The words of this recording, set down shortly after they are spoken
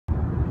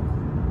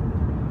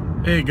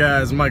Hey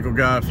guys, Michael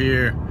Goff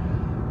here.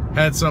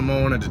 Had something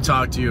I wanted to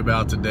talk to you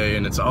about today,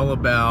 and it's all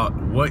about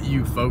what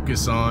you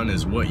focus on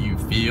is what you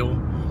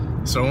feel.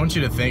 So I want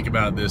you to think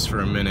about this for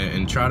a minute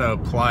and try to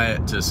apply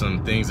it to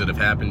some things that have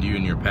happened to you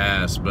in your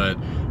past. But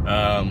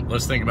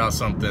let's think about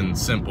something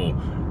simple.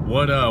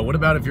 What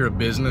about if you're a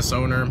business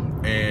owner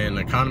and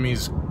the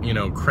economy's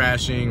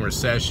crashing,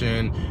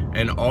 recession,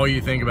 and all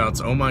you think about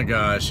is, oh my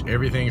gosh,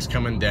 everything's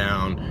coming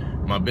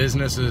down, my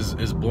business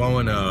is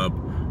blowing up,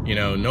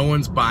 no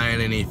one's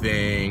buying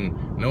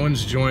anything, no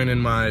one's joining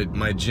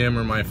my gym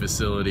or my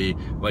facility.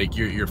 Like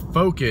your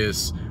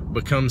focus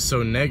becomes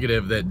so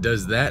negative.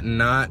 Does that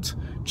not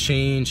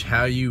change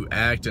how you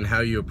act and how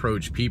you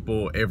approach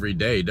people every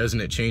day? Doesn't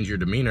it change your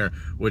demeanor,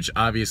 which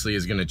obviously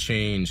is going to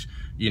change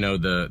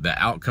the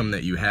outcome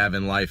that you have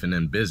in life and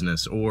in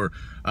business? Or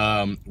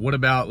what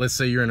about, let's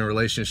say you're in a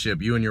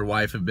relationship, you and your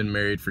wife have been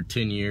married for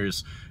 10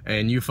 years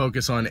and you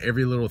focus on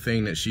every little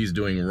thing that she's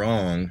doing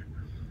wrong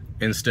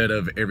instead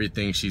of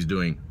everything she's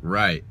doing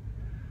right.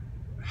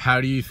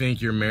 How do you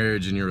think your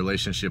marriage and your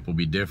relationship will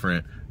be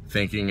different,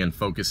 thinking and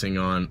focusing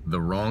on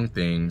the wrong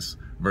things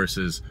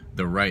versus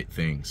the right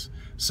things?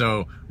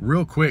 So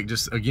real quick,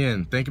 just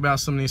again, think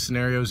about some of these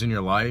scenarios in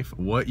your life.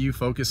 What you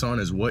focus on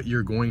is what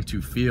you're going to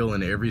feel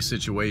in every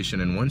situation.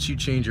 And once you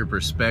change your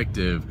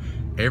perspective,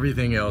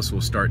 everything else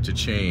will start to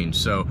change.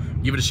 So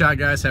give it a shot,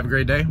 guys. Have a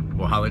great day.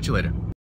 We'll holler at you later.